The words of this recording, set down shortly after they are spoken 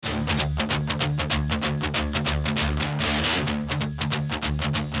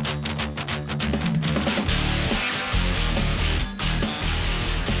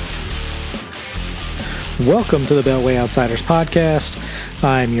Welcome to the Beltway Outsiders podcast.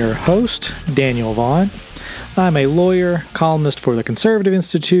 I'm your host, Daniel Vaughn. I'm a lawyer, columnist for the Conservative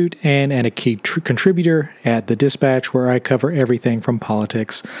Institute, and a key contributor at The Dispatch, where I cover everything from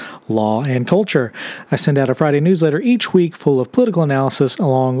politics, law, and culture. I send out a Friday newsletter each week full of political analysis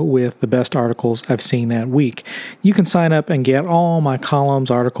along with the best articles I've seen that week. You can sign up and get all my columns,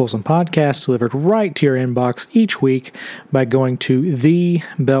 articles, and podcasts delivered right to your inbox each week by going to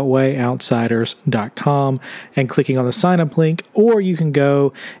thebeltwayoutsiders.com and clicking on the sign-up link, or you can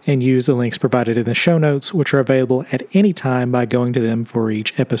go and use the links provided in the show notes, which are available at any time by going to them for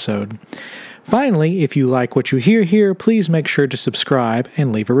each episode. Finally, if you like what you hear here, please make sure to subscribe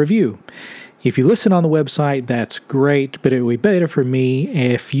and leave a review. If you listen on the website, that's great, but it would be better for me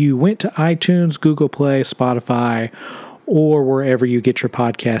if you went to iTunes, Google Play, Spotify, or wherever you get your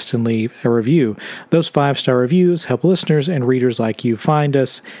podcasts and leave a review. Those 5-star reviews help listeners and readers like you find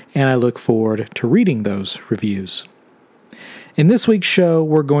us, and I look forward to reading those reviews. In this week's show,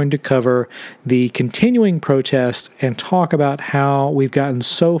 we're going to cover the continuing protests and talk about how we've gotten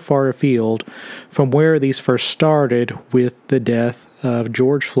so far afield from where these first started with the death of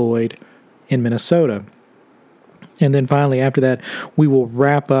George Floyd in Minnesota. And then finally, after that, we will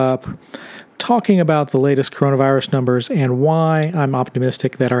wrap up talking about the latest coronavirus numbers and why I'm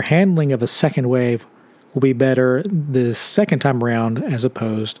optimistic that our handling of a second wave will be better the second time around as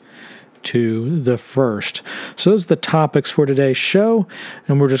opposed to the first. So those are the topics for today's show,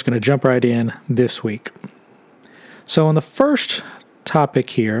 and we're just going to jump right in this week. So on the first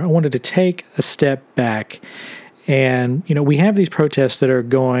topic here, I wanted to take a step back, and we have these protests that are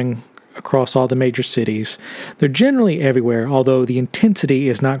going across all the major cities. They're generally everywhere, although the intensity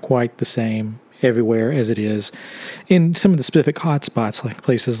is not quite the same everywhere as it is in some of the specific hotspots, like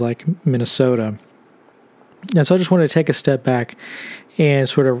places like Minnesota. And so I just wanted to take a step back and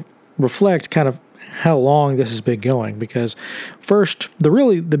sort of reflect kind of how long this has been going, because first, the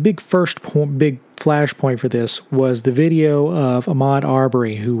big flashpoint for this was the video of Ahmaud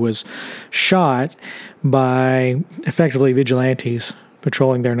Arbery, who was shot by effectively vigilantes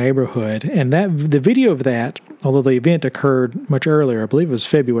patrolling their neighborhood. And the video of that, although the event occurred much earlier, I believe it was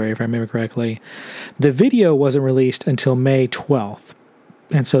February if I remember correctly, the video wasn't released until May 12th.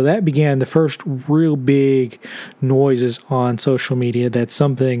 And so that began the first real big noises on social media that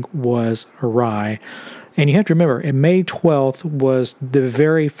something was awry. And you have to remember, May 12th was the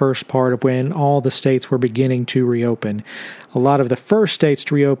very first part of when all the states were beginning to reopen. A lot of the first states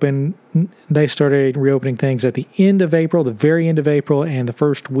to reopen, they started reopening things at the end of April, the very end of April, and the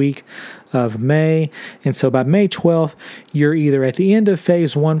first week of May. And so by May 12th, you're either at the end of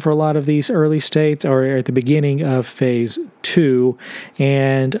phase 1 for a lot of these early states or at the beginning of phase 2.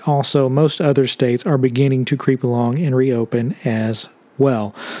 And also most other states are beginning to creep along and reopen as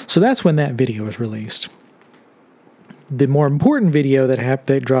well. So that's when that video was released. The more important video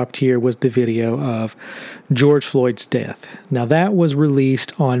that dropped here was the video of George Floyd's death. Now, that was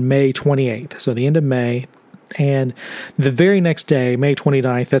released on May 28th, so the end of May. And the very next day, May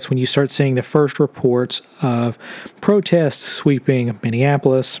 29th, that's when you start seeing the first reports of protests sweeping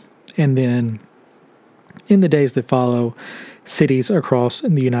Minneapolis, and then in the days that follow, cities across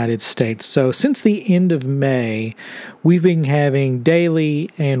the United States. So since the end of May, we've been having daily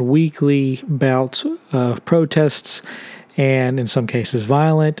and weekly bouts of protests, and in some cases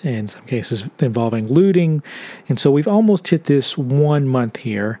violent, and in some cases involving looting. And so we've almost hit this 1 month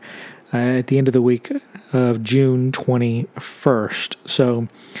here at the end of the week of June 21st. So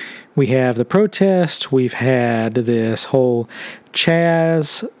we have the protests, we've had this whole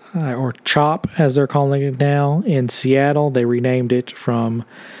Chaz, or CHOP, as they're calling it now, in Seattle. They renamed it from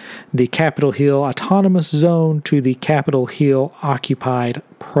the Capitol Hill Autonomous Zone to the Capitol Hill Occupied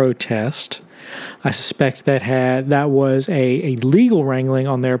Protest. I suspect that was a legal wrangling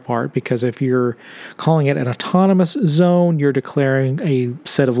on their part, because if you're calling it an autonomous zone, you're declaring a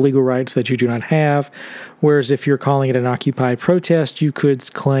set of legal rights that you do not have, whereas if you're calling it an occupied protest, you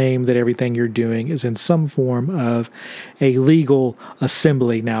could claim that everything you're doing is in some form of a legal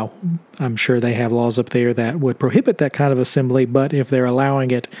assembly. Now, I'm sure they have laws up there that would prohibit that kind of assembly, but if they're allowing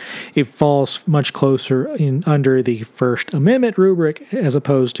it, it falls much closer under the First Amendment rubric as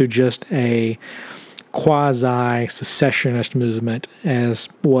opposed to just a quasi-secessionist movement as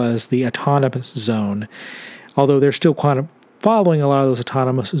was the autonomous zone. Although they're still kind of following a lot of those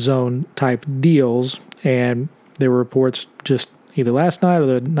autonomous zone type deals, and there were reports just either last night or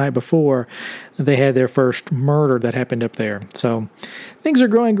the night before that they had their first murder that happened up there. So things are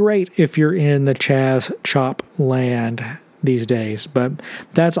going great if you're in the Chaz Chop land these days, but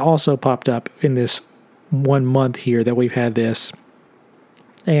that's also popped up in this 1 month here that we've had this.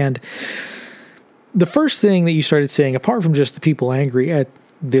 And the first thing that you started seeing, apart from just the people angry at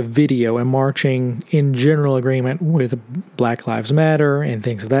the video and marching in general agreement with Black Lives Matter and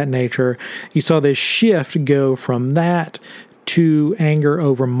things of that nature, you saw this shift go from that to anger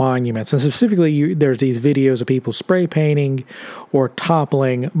over monuments. And specifically, there's these videos of people spray painting or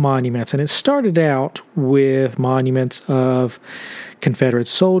toppling monuments. And it started out with monuments of Confederate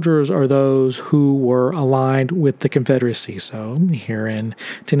soldiers or those who were aligned with the Confederacy. So here in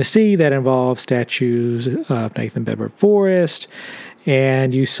Tennessee, that involved statues of Nathan Bedford Forrest.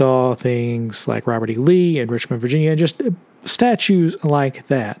 And you saw things like Robert E. Lee in Richmond, Virginia, and just statues like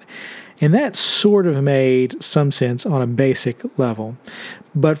that. And that sort of made some sense on a basic level.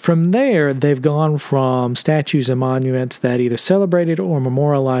 But from there, they've gone from statues and monuments that either celebrated or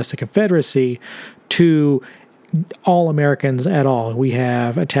memorialized the Confederacy to all Americans at all. We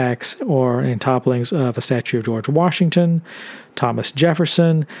have attacks and topplings of a statue of George Washington, Thomas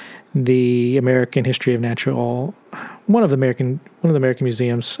Jefferson, the American History of Natural, one of the American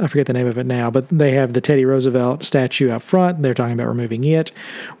museums, I forget the name of it now, but they have the Teddy Roosevelt statue out front. They're talking about removing it.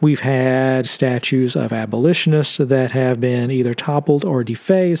 We've had statues of abolitionists that have been either toppled or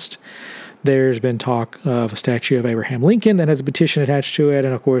defaced. There's been talk of a statue of Abraham Lincoln that has a petition attached to it.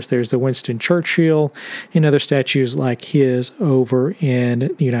 And of course, there's the Winston Churchill and other statues like his over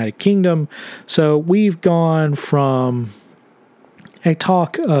in the United Kingdom. So we've gone from a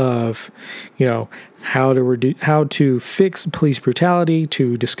talk of, how to fix police brutality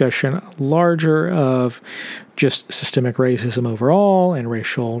to discussion larger of just systemic racism overall and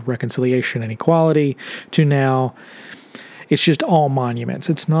racial reconciliation and equality to now it's just all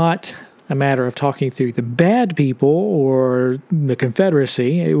monuments. It's not a matter of talking through the bad people or the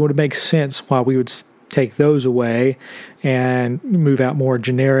Confederacy. It would make sense why we would take those away and move out more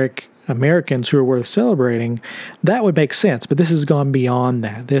generic Americans who are worth celebrating. That would make sense, but this has gone beyond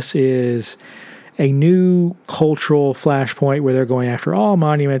that. This is a new cultural flashpoint where they're going after all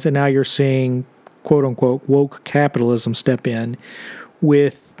monuments, and now you're seeing quote-unquote woke capitalism step in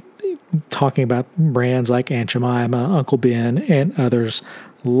with talking about brands like Aunt Jemima, Uncle Ben, and others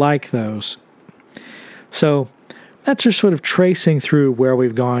like those. So that's just sort of tracing through where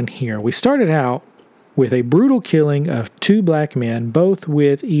we've gone here. We started out with a brutal killing of two black men, both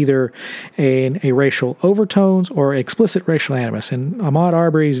with either a racial overtones or explicit racial animus. In Ahmaud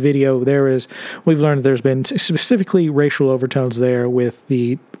Arbery's video, we've learned that there's been specifically racial overtones there with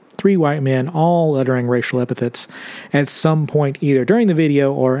the three white men all uttering racial epithets at some point either during the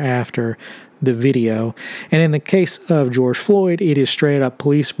video or after the video. And in the case of George Floyd, it is straight up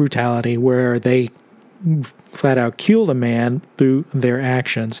police brutality where they flat out killed a man through their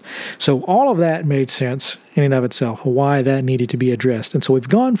actions. So all of that made sense in and of itself, why that needed to be addressed. And so we've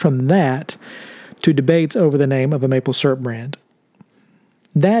gone from that to debates over the name of a maple syrup brand.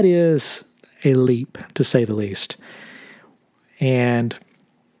 That is a leap, to say the least. And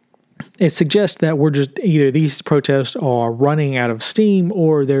it suggests that we're just either these protests are running out of steam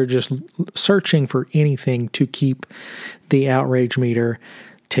or they're just searching for anything to keep the outrage meter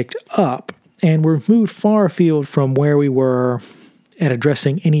ticked up. And we've moved far afield from where we were at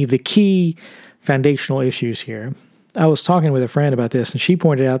addressing any of the key foundational issues here. I was talking with a friend about this, and she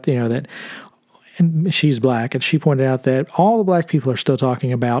pointed out, that and she's black, and she pointed out that all the black people are still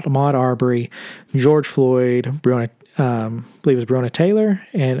talking about Ahmaud Arbery, George Floyd, I believe it was Breonna Taylor,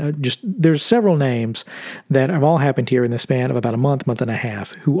 and there's several names that have all happened here in the span of about a month and a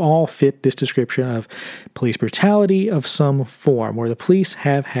half, who all fit this description of police brutality of some form, where the police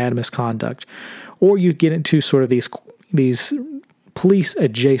have had misconduct. Or you get into sort of these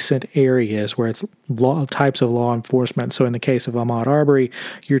police-adjacent areas where it's types of law enforcement. So in the case of Ahmaud Arbery,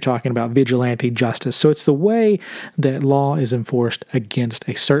 you're talking about vigilante justice. So it's the way that law is enforced against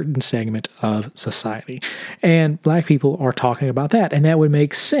a certain segment of society. And black people are talking about that. And that would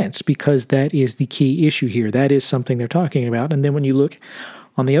make sense because that is the key issue here. That is something they're talking about. And then when you look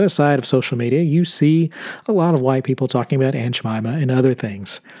on the other side of social media, you see a lot of white people talking about Aunt Jemima and other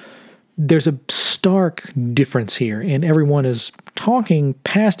things. There's a stark difference here, and everyone is talking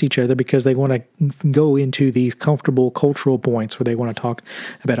past each other because they want to go into these comfortable cultural points where they want to talk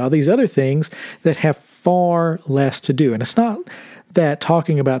about all these other things that have far less to do. And it's not that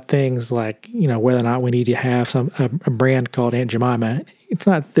talking about things like, whether or not we need to have a brand called Aunt Jemima,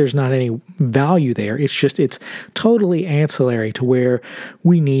 there's not any value there. It's totally ancillary to where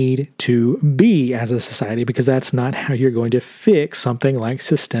we need to be as a society, because that's not how you're going to fix something like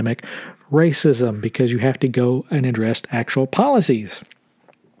systemic racism, because you have to go and address actual policies.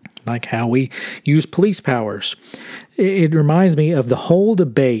 like how we use police powers. It reminds me of the whole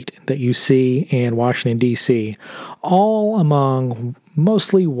debate that you see in Washington, D.C., all among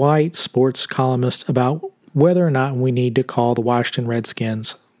mostly white sports columnists about whether or not we need to call the Washington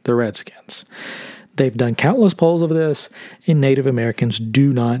Redskins the Redskins. They've done countless polls of this, and Native Americans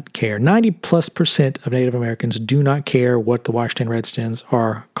do not care. 90+% of Native Americans do not care what the Washington Redskins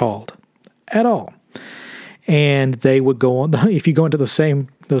are called at all. And they would go on, if you go into those same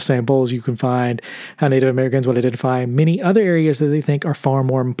polls, you can find how Native Americans would identify many other areas that they think are far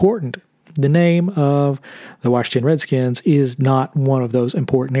more important. The name of the Washington Redskins is not one of those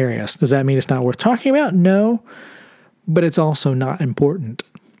important areas. Does that mean it's not worth talking about? No, but it's also not important.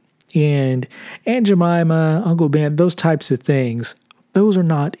 And Aunt Jemima, Uncle Ben, those types of things, those are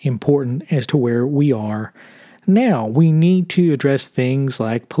not important as to where we are now. We need to address things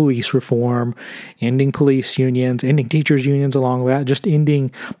like police reform, ending police unions, ending teachers unions along with that, just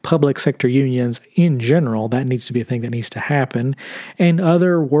ending public sector unions in general. That needs to be a thing that needs to happen, and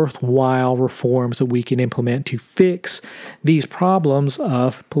other worthwhile reforms that we can implement to fix these problems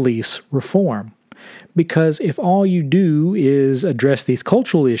of police reform. Because if all you do is address these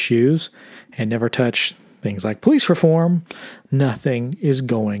cultural issues and never touch things like police reform, nothing is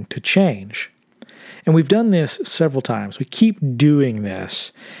going to change. And we've done this several times. We keep doing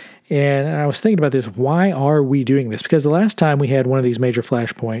this. And I was thinking about this. Why are we doing this? Because the last time we had one of these major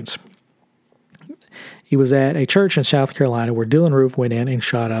flashpoints, it was at a church in South Carolina where Dylan Roof went in and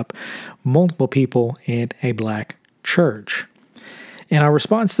shot up multiple people in a black church. And our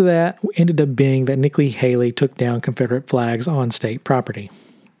response to that ended up being that Nikki Haley took down Confederate flags on state property.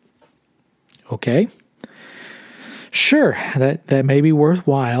 Okay. Sure, that may be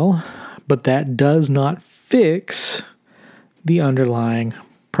worthwhile, but that does not fix the underlying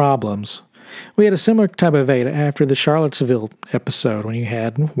problems. We had a similar type of debate after the Charlottesville episode when you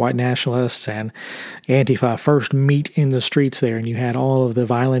had white nationalists and Antifa first meet in the streets there and you had all of the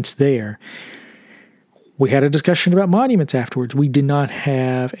violence there. We had a discussion about monuments afterwards. We did not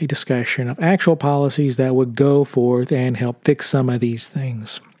have a discussion of actual policies that would go forth and help fix some of these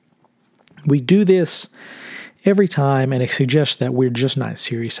things. We do this every time, and it suggests that we're just not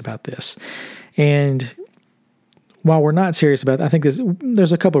serious about this. And while we're not serious about it, I think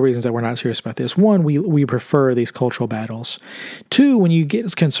there's a couple of reasons that we're not serious about this. One, we prefer these cultural battles. Two, when you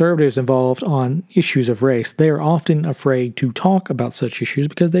get conservatives involved on issues of race, they are often afraid to talk about such issues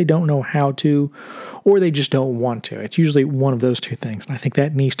because they don't know how to, or they just don't want to. It's usually one of those two things. And I think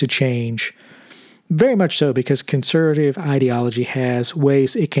that needs to change very much so, because conservative ideology has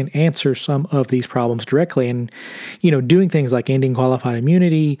ways it can answer some of these problems directly. And, doing things like ending qualified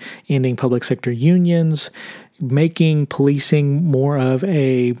immunity, ending public sector unions, making policing more of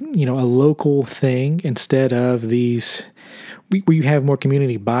a local thing instead of these, where you have more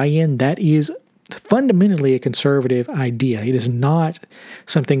community buy-in, that is fundamentally a conservative idea. It is not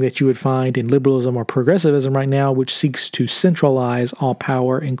something that you would find in liberalism or progressivism right now, which seeks to centralize all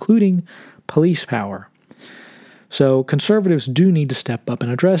power, including police power. So conservatives do need to step up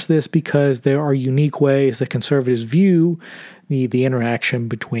and address this, because there are unique ways that conservatives view the interaction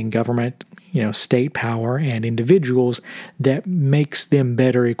between government, state power, and individuals that makes them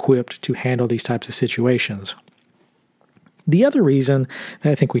better equipped to handle these types of situations. The other reason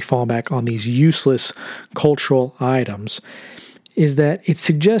that I think we fall back on these useless cultural items is that it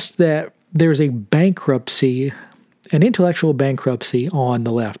suggests that there's a bankruptcy, an intellectual bankruptcy on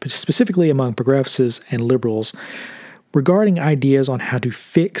the left, but specifically among progressives and liberals, regarding ideas on how to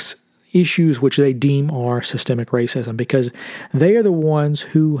fix issues which they deem are systemic racism, because they are the ones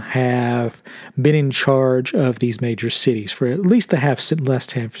who have been in charge of these major cities for at least the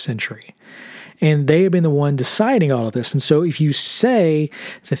last half century. And they have been the one deciding all of this. And so if you say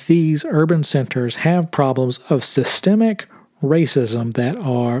that these urban centers have problems of systemic racism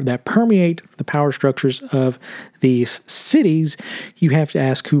that permeate the power structures of these cities, you have to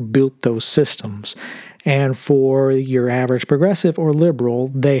ask who built those systems. And for your average progressive or liberal,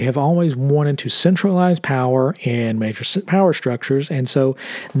 they have always wanted to centralize power in major power structures, and so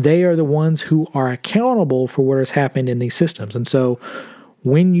they are the ones who are accountable for what has happened in these systems. And so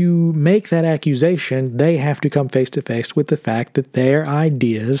when you make that accusation, they have to come face to face with the fact that their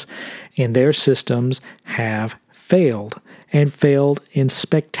ideas and their systems have failed, and failed in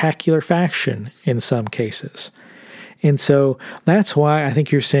spectacular fashion in some cases. And so that's why I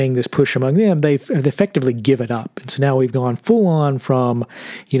think you're seeing this push among them. They've effectively given up. And so now we've gone full on from,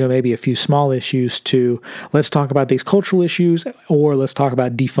 maybe a few small issues to let's talk about these cultural issues or let's talk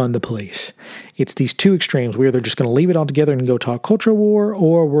about defund the police. It's these two extremes. We're either just going to leave it all together and go talk culture war,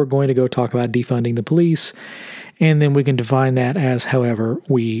 or we're going to go talk about defunding the police. And then we can define that as however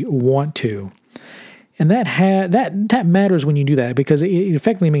we want to. And that matters when you do that, because it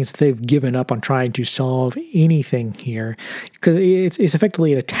effectively means that they've given up on trying to solve anything here, because it's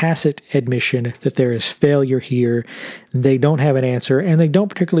effectively a tacit admission that there is failure here. They don't have an answer, and they don't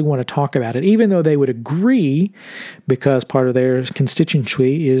particularly want to talk about it, even though they would agree, because part of their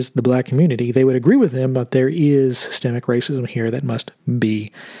constituency is the black community. They would agree with them, but there is systemic racism here that must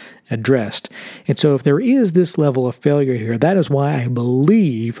be addressed. And so if there is this level of failure here, that is why I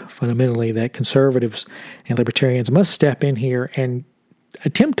believe fundamentally that conservatives and libertarians must step in here and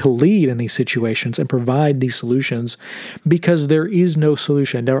attempt to lead in these situations and provide these solutions, because there is no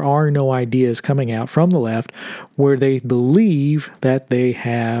solution. There are no ideas coming out from the left where they believe that they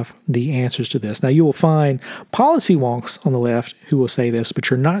have the answers to this. Now, you will find policy wonks on the left who will say this, but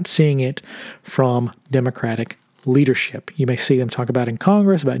you're not seeing it from Democratic leadership. You may see them talk about in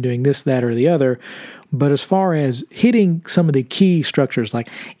Congress about doing this, that, or the other, but as far as hitting some of the key structures like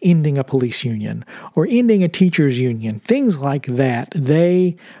ending a police union or ending a teachers union, things like that,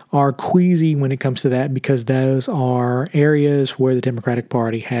 they are queasy when it comes to that, because those are areas where the Democratic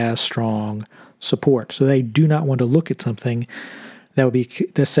Party has strong support. So they do not want to look at something that would be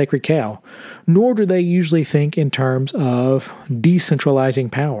the sacred cow, nor do they usually think in terms of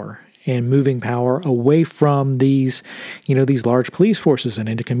decentralizing power and moving power away from these large police forces and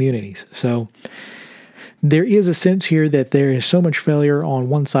into communities. So there is a sense here that there is so much failure on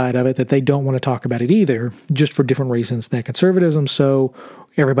one side of it that they don't want to talk about it either, just for different reasons than conservatism. So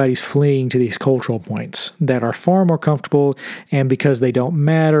everybody's fleeing to these cultural points that are far more comfortable, and because they don't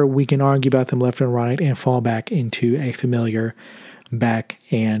matter, we can argue about them left and right and fall back into a familiar back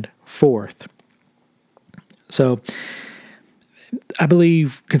and forth. So I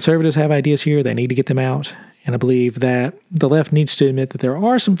believe conservatives have ideas here. They need to get them out. And I believe that the left needs to admit that there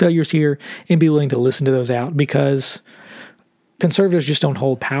are some failures here and be willing to listen to those out, because conservatives just don't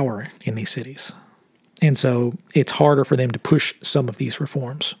hold power in these cities. And so it's harder for them to push some of these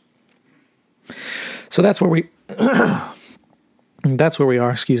reforms. So that's where we are,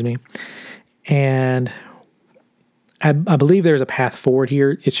 And I believe there's a path forward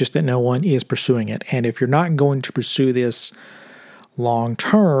here. It's just that no one is pursuing it. And if you're not going to pursue this long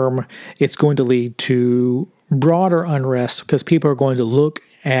term, it's going to lead to broader unrest, because people are going to look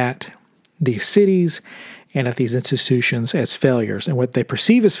at these cities and at these institutions as failures. And what they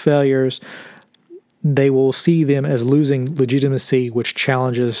perceive as failures, they will see them as losing legitimacy, which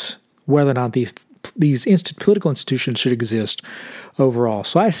challenges whether or not these political institutions should exist overall.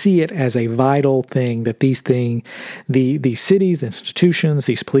 So I see it as a vital thing that these cities, the institutions,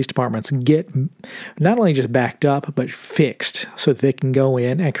 these police departments get not only just backed up, but fixed so that they can go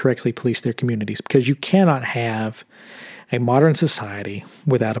in and correctly police their communities. Because you cannot have a modern society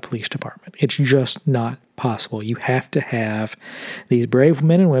without a police department. It's just not possible. You have to have these brave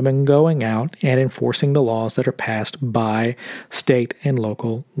men and women going out and enforcing the laws that are passed by state and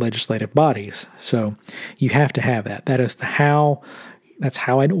local legislative bodies. So you have to have that. That's how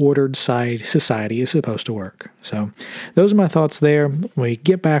an ordered society is supposed to work. So those are my thoughts there. When we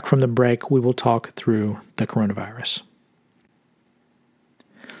get back from the break, we will talk through the coronavirus.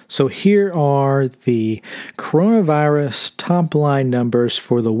 So here are the coronavirus top-line numbers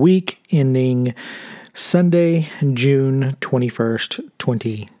for the week ending Sunday, June 21st,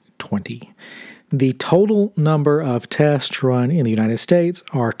 2020. The total number of tests run in the United States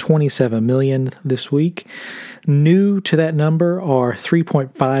are 27 million this week. New to that number are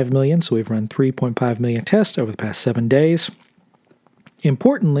 3.5 million, so we've run 3.5 million tests over the past 7 days.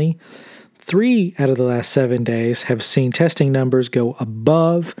 Importantly, 3 out of the last 7 days have seen testing numbers go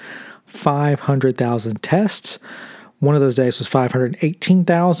above 500,000 tests. One of those days was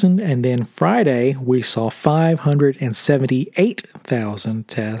 518,000, and then Friday we saw 578,000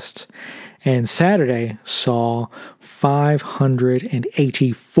 tests, and Saturday saw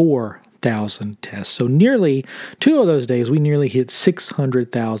 584,000 tests. So nearly 2 of those days, we nearly hit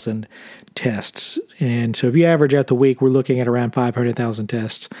 600,000 tests. And so if you average out the week, we're looking at around 500,000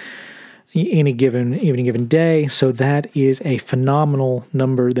 tests any given day. So that is a phenomenal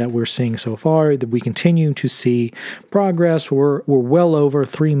number that we're seeing so far, that we continue to see progress. We're well over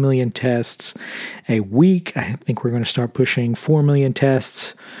 3 million tests a week. I think we're going to start pushing 4 million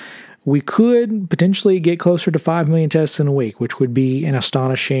tests. We could potentially get closer to 5 million tests in a week, which would be an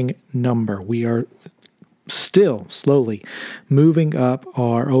astonishing number. We are still slowly moving up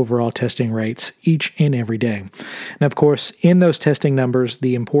our overall testing rates each and every day. Now, of course, in those testing numbers,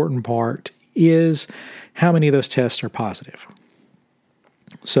 the important part is how many of those tests are positive.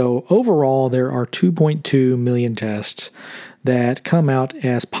 So overall, there are 2.2 million tests that come out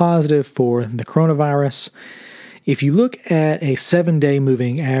as positive for the coronavirus. If you look at a 7-day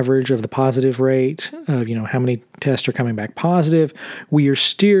moving average of the positive rate of, how many tests are coming back positive, we are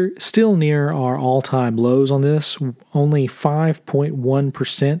still near our all-time lows on this. Only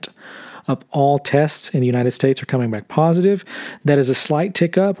 5.1% of all tests in the United States are coming back positive. That is a slight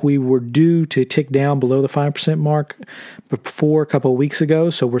tick up. We were due to tick down below the 5% mark before a couple of weeks ago,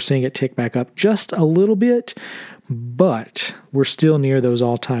 so we're seeing it tick back up just a little bit, but we're still near those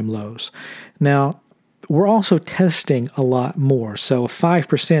all-time lows. Now, we're also testing a lot more. So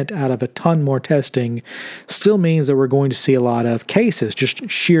 5% out of a ton more testing still means that we're going to see a lot of cases, just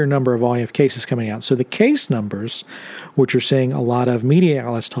sheer number of volume of cases coming out. So the case numbers, which you're seeing a lot of media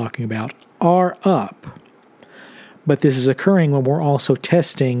outlets talking about, are up. But this is occurring when we're also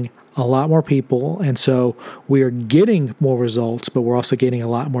testing a lot more people, and so we are getting more results, but we're also getting a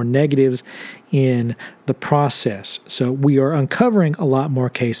lot more negatives in the process. So we are uncovering a lot more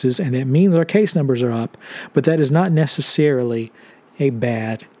cases, and that means our case numbers are up, but that is not necessarily a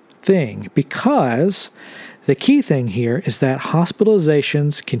bad thing, because the key thing here is that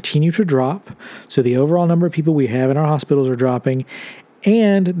hospitalizations continue to drop, so the overall number of people we have in our hospitals are dropping,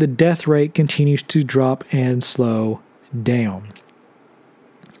 and the death rate continues to drop and slow down.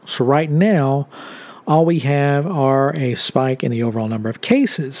 So right now, all we have are a spike in the overall number of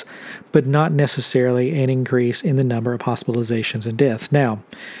cases, but not necessarily an increase in the number of hospitalizations and deaths. Now,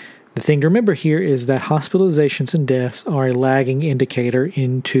 the thing to remember here is that hospitalizations and deaths are a lagging indicator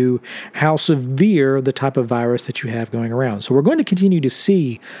into how severe the type of virus that you have going around. So we're going to continue to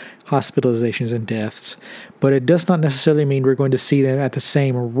see hospitalizations and deaths, but it does not necessarily mean we're going to see them at the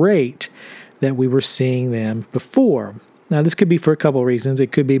same rate that we were seeing them before. Now, this could be for a couple of reasons.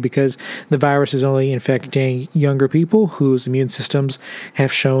 It could be because the virus is only infecting younger people whose immune systems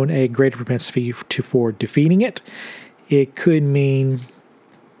have shown a greater propensity for defeating it. It could mean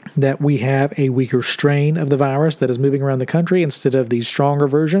that we have a weaker strain of the virus that is moving around the country instead of the stronger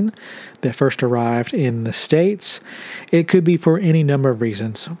version that first arrived in the States. It could be for any number of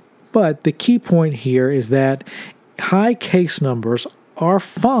reasons. But the key point here is that high case numbers are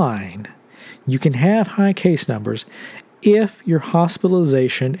fine. You can have high case numbers if your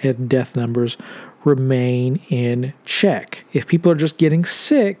hospitalization and death numbers remain in check. If people are just getting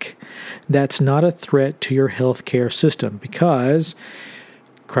sick, that's not a threat to your healthcare system, because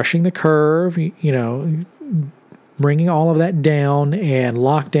crushing the curve, bringing all of that down, and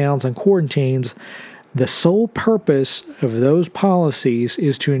lockdowns and quarantines, the sole purpose of those policies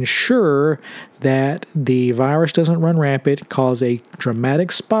is to ensure that the virus doesn't run rampant, cause a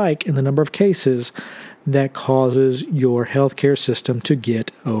dramatic spike in the number of cases that causes your healthcare system to get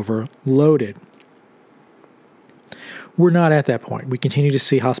overloaded. We're not at that point. We continue to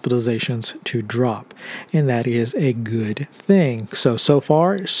see hospitalizations to drop, and that is a good thing. So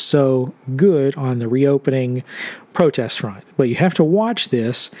far, so good on the reopening protest front. But you have to watch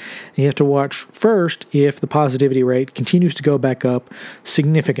this. You have to watch first if the positivity rate continues to go back up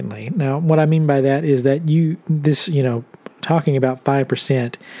significantly. Now, what I mean by that is that talking about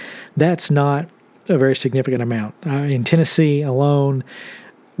 5%, that's not a very significant amount. In Tennessee alone,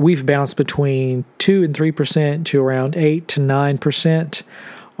 we've bounced between 2 and 3% to around 8 to 9%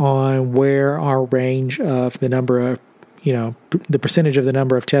 on where our range of the number of, the percentage of the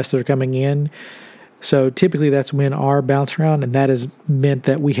number of tests that are coming in. So typically that's when our bounce around, and that has meant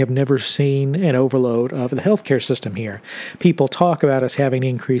that we have never seen an overload of the healthcare system here. People talk about us having an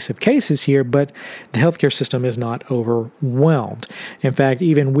increase of cases here, but the healthcare system is not overwhelmed. In fact,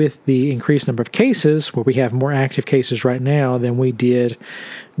 even with the increased number of cases, where we have more active cases right now than we did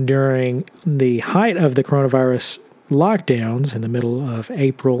during the height of the coronavirus lockdowns in the middle of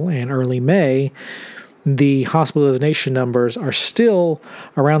April and early May, the hospitalization numbers are still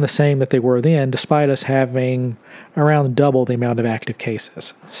around the same that they were then, despite us having around double the amount of active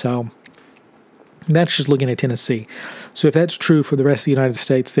cases. So that's just looking at Tennessee. So if that's true for the rest of the United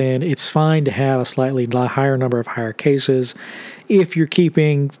States, then it's fine to have a slightly higher number of higher cases if you're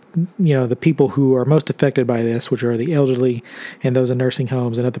keeping, the people who are most affected by this, which are the elderly and those in nursing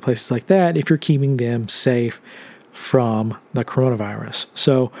homes and other places like that, if you're keeping them safe from the coronavirus.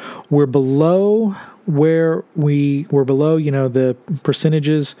 So we're below the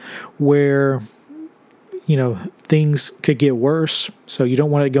percentages where, things could get worse. So you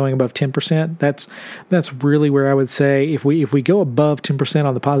don't want it going above 10%. That's really where I would say if we go above 10%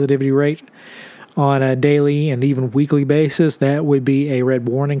 on the positivity rate on a daily and even weekly basis, that would be a red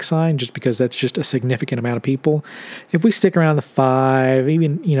warning sign, just because that's just a significant amount of people. If we stick around the 5,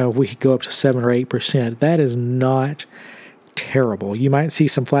 even, if we could go up to 7 or 8%, that is not terrible. You might see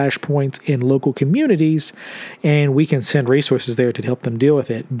some flashpoints in local communities, and we can send resources there to help them deal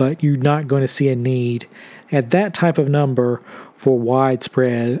with it, but you're not going to see a need at that type of number for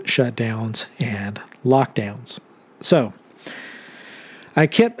widespread shutdowns and lockdowns. So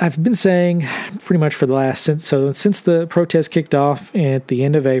I've been saying pretty much for the last since the protests kicked off at the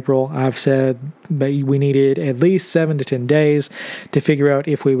end of April, I've said that we needed at least 7 to 10 days to figure out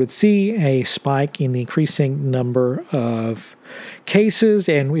if we would see a spike in the increasing number of cases,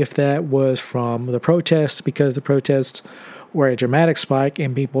 and if that was from the protests, because the protests were a dramatic spike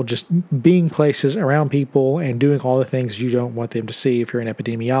and people just being places around people and doing all the things you don't want them to see if you're an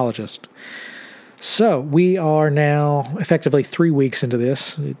epidemiologist. So we are now effectively 3 weeks into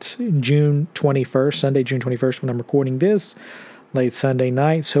this. It's June 21st, Sunday, June 21st when I'm recording this, late Sunday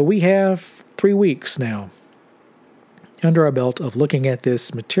night. So we have 3 weeks now under our belt of looking at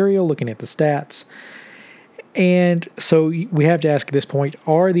this material, looking at the stats. And so we have to ask at this point,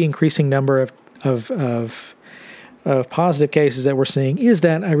 are the increasing number of positive cases that we're seeing, is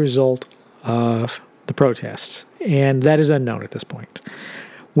that a result of the protests? And that is unknown at this point.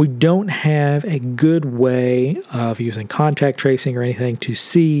 We don't have a good way of using contact tracing or anything to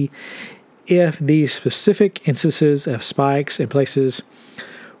see if these specific instances of spikes in places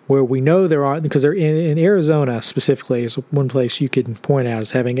where we know there are, because they're in Arizona specifically is one place you can point out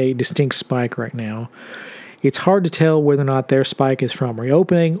as having a distinct spike right now. It's hard to tell whether or not their spike is from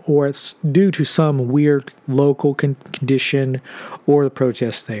reopening or it's due to some weird local condition or the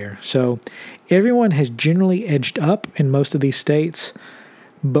protests there. So everyone has generally edged up in most of these states,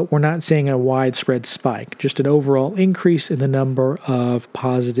 but we're not seeing a widespread spike, just an overall increase in the number of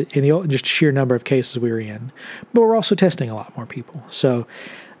positive, just sheer number of cases we were in. But we're also testing a lot more people. So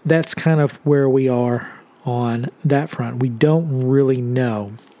that's kind of where we are on that front. We don't really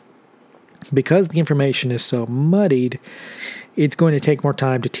know. Because the information is so muddied, it's going to take more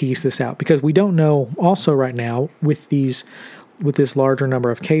time to tease this out, because we don't know also right now with this larger number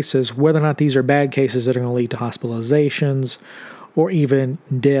of cases whether or not these are bad cases that are going to lead to hospitalizations or even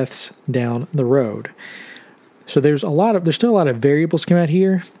deaths down the road. So there's still a lot of variables come out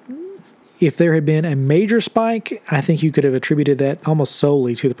here. If there had been a major spike, I think you could have attributed that almost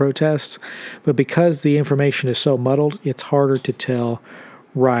solely to the protests. But because the information is so muddled, it's harder to tell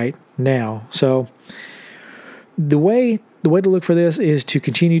right now. So the way to look for this is to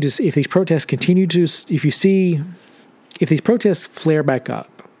continue to see if these protests if these protests flare back up,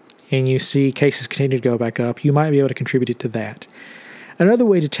 and you see cases continue to go back up, you might be able to contribute it to that. Another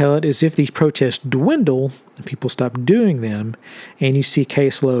way to tell it is if these protests dwindle and people stop doing them, and you see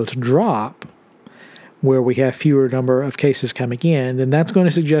caseloads drop, where we have fewer number of cases coming in, then that's going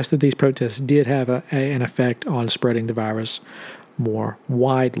to suggest that these protests did have an effect on spreading the virus more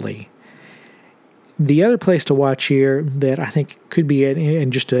widely. The other place to watch here that I think could be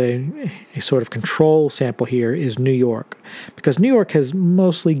in just a sort of control sample here is New York, because New York has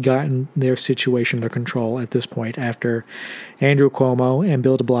mostly gotten their situation under control at this point after Andrew Cuomo and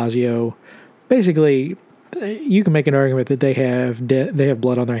Bill de Blasio. Basically, you can make an argument that they have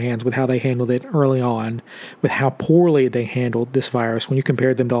blood on their hands with how they handled it early on, with how poorly they handled this virus when you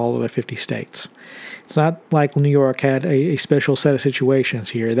compare them to all of the 50 states. It's not like New York had a special set of situations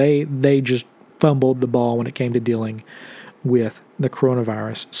here. They just fumbled the ball when it came to dealing with the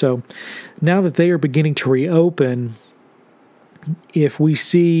coronavirus. So now that they are beginning to reopen, if we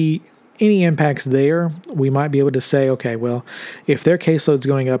see any impacts there, we might be able to say, okay, well, if their caseload's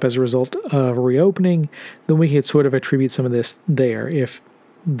going up as a result of reopening, then we could sort of attribute some of this there. If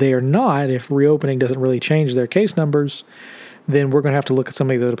they're not, if reopening doesn't really change their case numbers, then we're going to have to look at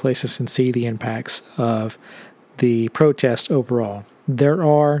some of the other places and see the impacts of the protest overall. There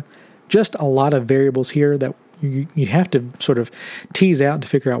are just a lot of variables here that you have to sort of tease out to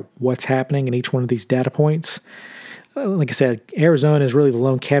figure out what's happening in each one of these data points. Like I said, Arizona is really the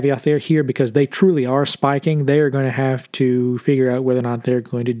lone caveat there here, because they truly are spiking. They are going to have to figure out whether or not they're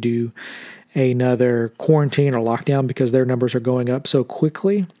going to do another quarantine or lockdown, because their numbers are going up so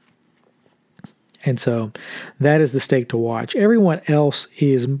quickly. And so that is the state to watch. Everyone else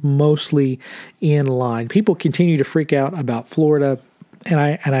is mostly in line. People continue to freak out about Florida, and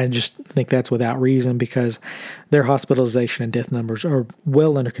I just think that's without reason, because their hospitalization and death numbers are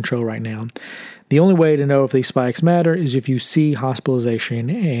well under control right now. The only way to know if these spikes matter is if you see hospitalization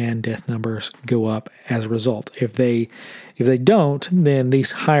and death numbers go up as a result. If they don't, then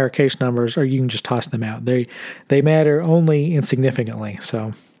these higher case numbers, or you can just toss them out. They matter only insignificantly.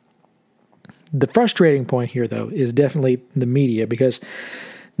 So The frustrating point here, though, is definitely the media, because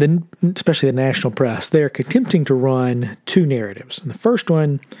especially the national press, they're attempting to run two narratives. And the first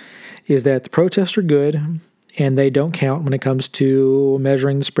one is that the protests are good and they don't count when it comes to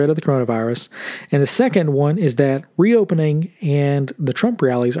measuring the spread of the coronavirus. And the second one is that reopening and the Trump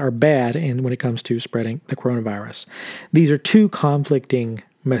rallies are bad when it comes to spreading the coronavirus. These are two conflicting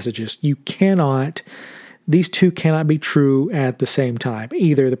messages. These two cannot be true at the same time.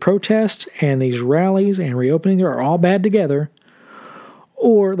 Either the protests and these rallies and reopening are all bad together,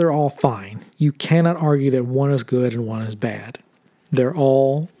 or they're all fine. You cannot argue that one is good and one is bad. They're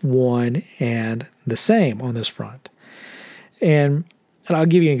all one and the same on this front. And I'll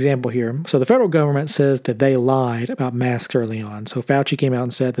give you an example here. So the federal government says that they lied about masks early on. So Fauci came out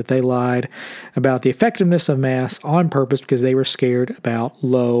and said that they lied about the effectiveness of masks on purpose because they were scared about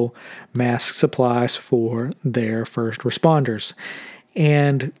low mask supplies for their first responders.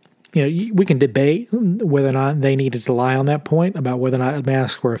 And we can debate whether or not they needed to lie on that point about whether or not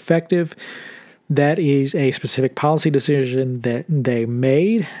masks were effective. That is a specific policy decision that they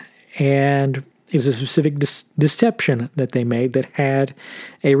made, and it was a specific deception that they made that had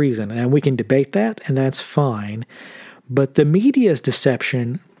a reason. And we can debate that, and that's fine. But the media's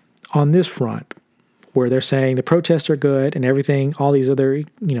deception on this front, where they're saying the protests are good and everything, all these other,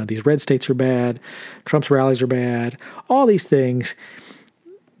 these red states are bad, Trump's rallies are bad, all these things,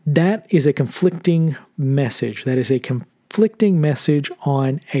 that is a conflicting message. That is a conflicting message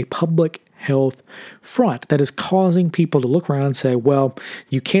on a public health front that is causing people to look around and say, well,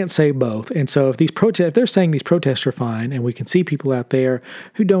 you can't say both. And so if they're saying these protests are fine and we can see people out there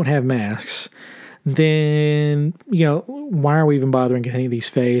who don't have masks, then, why are we even bothering getting these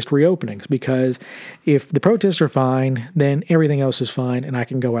phased reopenings? Because if the protests are fine, then everything else is fine and I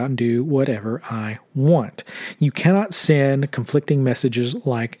can go out and do whatever I want. You cannot send conflicting messages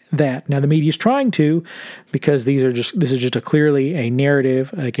like that. Now, the media is trying to, because this is just clearly a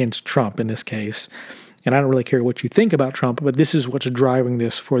narrative against Trump in this case. And I don't really care what you think about Trump, but this is what's driving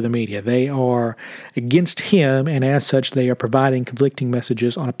this for the media. They are against him, and as such, they are providing conflicting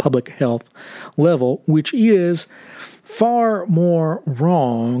messages on a public health level, which is far more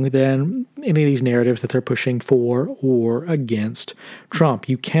wrong than any of these narratives that they're pushing for or against Trump.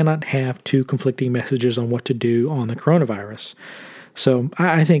 You cannot have two conflicting messages on what to do on the coronavirus. So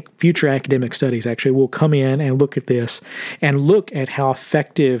I think future academic studies actually will come in and look at this and look at how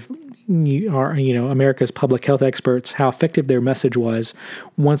effective America's public health experts, how effective their message was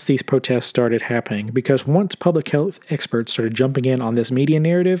once these protests started happening. Because once public health experts started jumping in on this media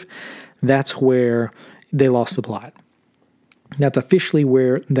narrative, that's where they lost the plot. That's officially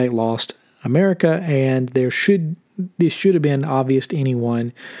where they lost America, and this should have been obvious to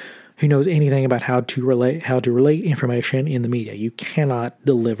anyone who knows anything about how to relate information in the media. You cannot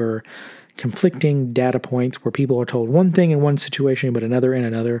deliver conflicting data points where people are told one thing in one situation but another in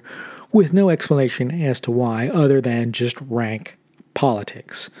another with no explanation as to why other than just rank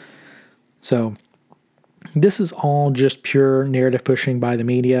politics. So this is all just pure narrative pushing by the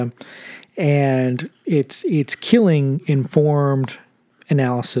media, and it's killing informed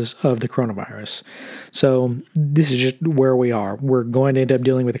analysis of the coronavirus. So this is just where we are. We're going to end up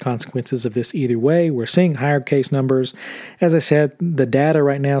dealing with the consequences of this either way. We're seeing higher case numbers. As I said, the data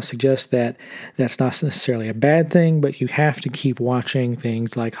right now suggests that that's not necessarily a bad thing, but you have to keep watching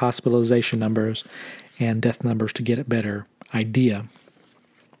things like hospitalization numbers and death numbers to get a better idea.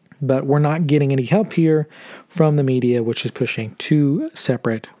 But we're not getting any help here from the media, which is pushing two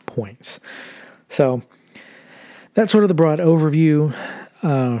separate points. So that's sort of the broad overview.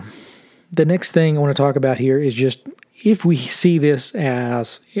 The next thing I want to talk about here is just if we see this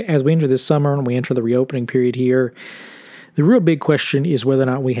as we enter this summer and we enter the reopening period here, the real big question is whether or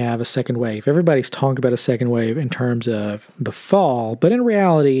not we have a second wave. Everybody's talked about a second wave in terms of the fall, but in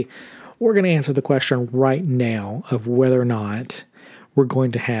reality, we're going to answer the question right now of whether or not we're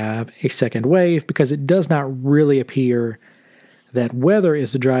going to have a second wave, because it does not really appear that weather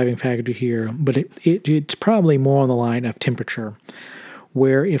is the driving factor here, but it's probably more on the line of temperature,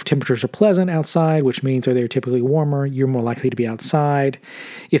 where if temperatures are pleasant outside, which means they're typically warmer, you're more likely to be outside.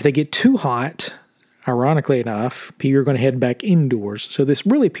 If they get too hot, ironically enough, you're going to head back indoors. So this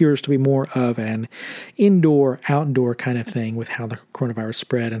really appears to be more of an indoor-outdoor kind of thing with how the coronavirus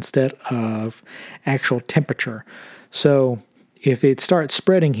spread instead of actual temperature. So if it starts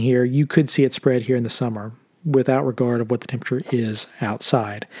spreading here, you could see it spread here in the summer, without regard of what the temperature is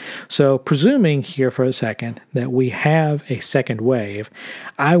outside. So presuming here for a second that we have a second wave,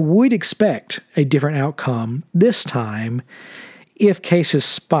 I would expect a different outcome this time if cases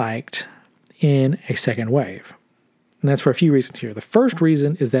spiked in a second wave. And that's for a few reasons here. The first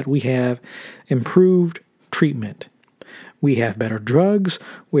reason is that we have improved treatment. We have better drugs,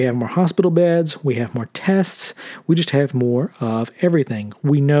 we have more hospital beds, we have more tests, we just have more of everything.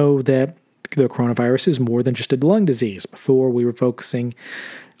 We know that the coronavirus is more than just a lung disease. Before, we were focusing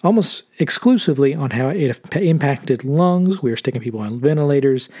almost exclusively on how it impacted lungs. We were sticking people on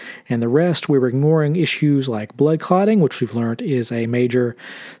ventilators, and the rest we were ignoring issues like blood clotting, which we've learned is a major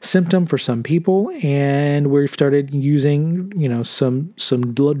symptom for some people, and we've started using, some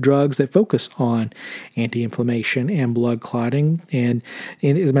blood drugs that focus on anti-inflammation and blood clotting. And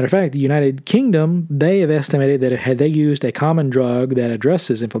as a matter of fact, the United Kingdom, they have estimated that had they used a common drug that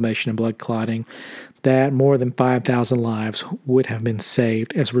addresses inflammation and blood clotting, that more than 5,000 lives would have been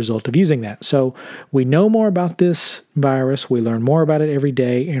saved as a result of using that. So we know more about this virus, we learn more about it every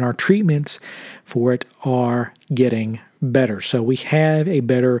day, and our treatments for it are getting better. So we have a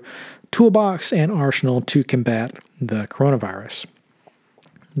better toolbox and arsenal to combat the coronavirus.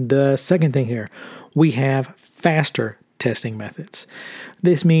 The second thing here, we have faster testing methods.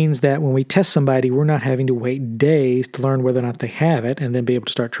 This means that when we test somebody, we're not having to wait days to learn whether or not they have it and then be able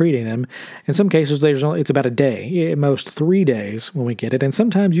to start treating them. In some cases, it's about a day, at most 3 days when we get it. And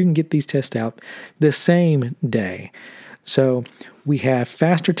sometimes you can get these tests out the same day. So we have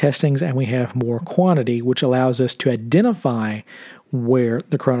faster testings and we have more quantity, which allows us to identify where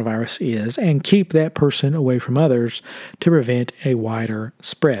the coronavirus is and keep that person away from others to prevent a wider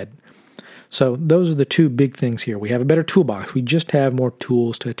spread. So those are the two big things here. We have a better toolbox. We just have more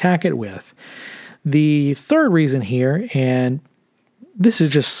tools to attack it with. The third reason here, and this is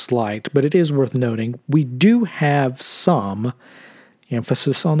just slight, but it is worth noting, we do have some,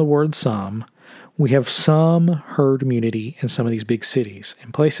 emphasis on the word some, we have some herd immunity in some of these big cities.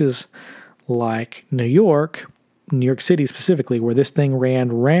 In places like New York City specifically, where this thing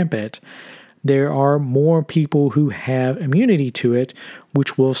ran rampant, there are more people who have immunity to it,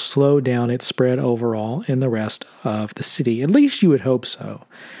 which will slow down its spread overall in the rest of the city. At least you would hope so.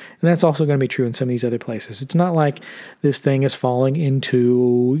 And that's also going to be true in some of these other places. It's not like this thing is falling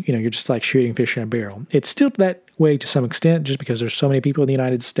into, you're just like shooting fish in a barrel. It's still that way to some extent just because there's so many people in the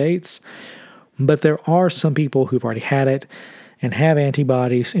United States. But there are some people who've already had it and have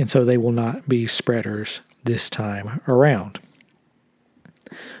antibodies, and so they will not be spreaders this time around.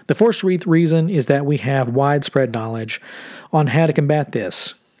 The fourth reason is that we have widespread knowledge on how to combat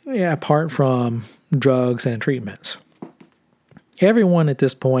this, apart from drugs and treatments. Everyone at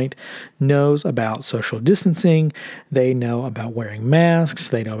this point knows about social distancing, they know about wearing masks,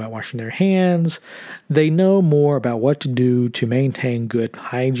 they know about washing their hands, they know more about what to do to maintain good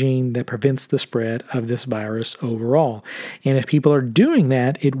hygiene that prevents the spread of this virus overall. And if people are doing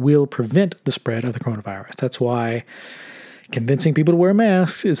that, it will prevent the spread of the coronavirus. That's why convincing people to wear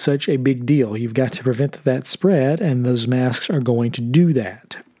masks is such a big deal. You've got to prevent that spread, and those masks are going to do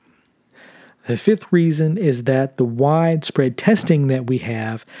that. The fifth reason is that the widespread testing that we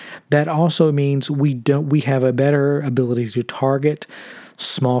have, that also means we have a better ability to target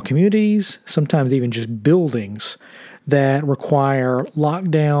small communities, sometimes even just buildings that require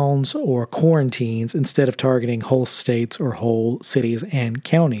lockdowns or quarantines instead of targeting whole states or whole cities and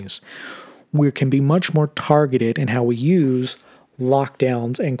counties. We can be much more targeted in how we use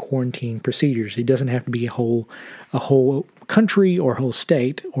lockdowns and quarantine procedures. It doesn't have to be a whole country or whole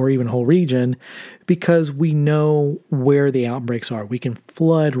state or even a whole region, because we know where the outbreaks are. We can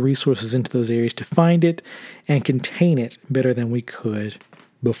flood resources into those areas to find it and contain it better than we could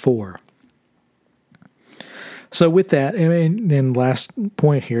before. So with that, and last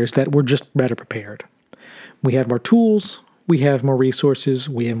point here is that we're just better prepared. We have more tools, we have more resources,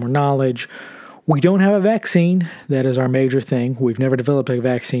 we have more knowledge. We don't have a vaccine. That is our major thing. We've never developed a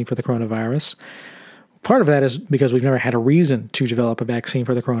vaccine for the coronavirus. Part of that is because we've never had a reason to develop a vaccine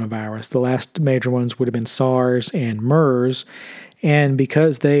for the coronavirus. The last major ones would have been SARS and MERS, and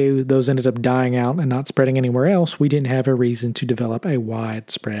because those ended up dying out and not spreading anywhere else, we didn't have a reason to develop a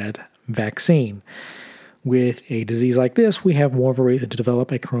widespread vaccine. With a disease like this, we have more of a reason to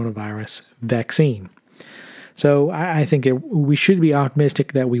develop a coronavirus vaccine. So I think we should be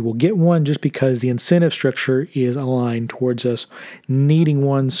optimistic that we will get one, just because the incentive structure is aligned towards us needing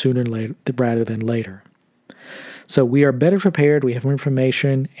one sooner rather than later. So we are better prepared, we have more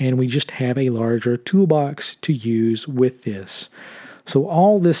information, and we just have a larger toolbox to use with this. So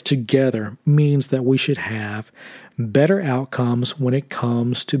all this together means that we should have better outcomes when it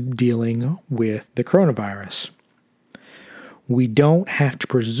comes to dealing with the coronavirus. We don't have to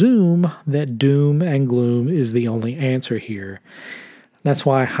presume that doom and gloom is the only answer here. That's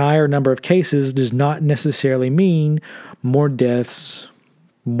why a higher number of cases does not necessarily mean more deaths,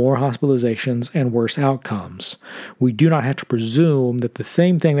 more hospitalizations, and worse outcomes. We do not have to presume that the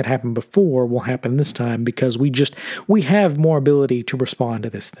same thing that happened before will happen this time because we have more ability to respond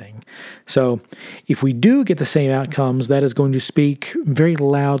to this thing. So if we do get the same outcomes, that is going to speak very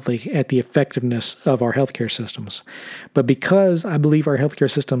loudly at the effectiveness of our healthcare systems. But because I believe our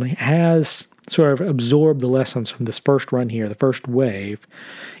healthcare system has sort of absorb the lessons from this first run here, the first wave,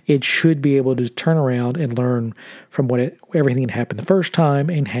 it should be able to turn around and learn from everything that happened the first time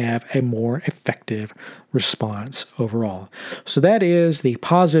and have a more effective response overall. So that is the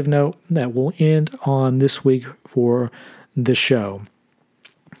positive note that will end on this week for the show.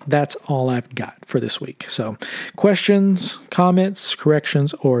 That's all I've got for this week. So questions, comments,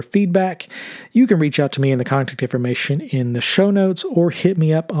 corrections, or feedback, you can reach out to me in the contact information in the show notes or hit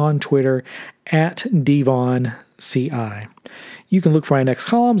me up on Twitter at DevonCI. You can look for my next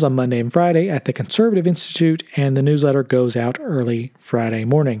columns on Monday and Friday at the Conservative Institute, and the newsletter goes out early Friday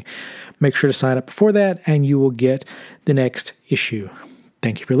morning. Make sure to sign up before that, and you will get the next issue.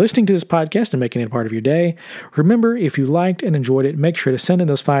 Thank you for listening to this podcast and making it a part of your day. Remember, if you liked and enjoyed it, make sure to send in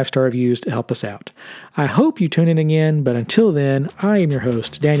those 5-star reviews to help us out. I hope you tune in again, but until then, I am your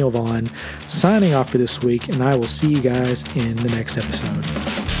host, Daniel Vaughn, signing off for this week, and I will see you guys in the next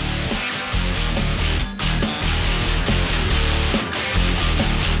episode.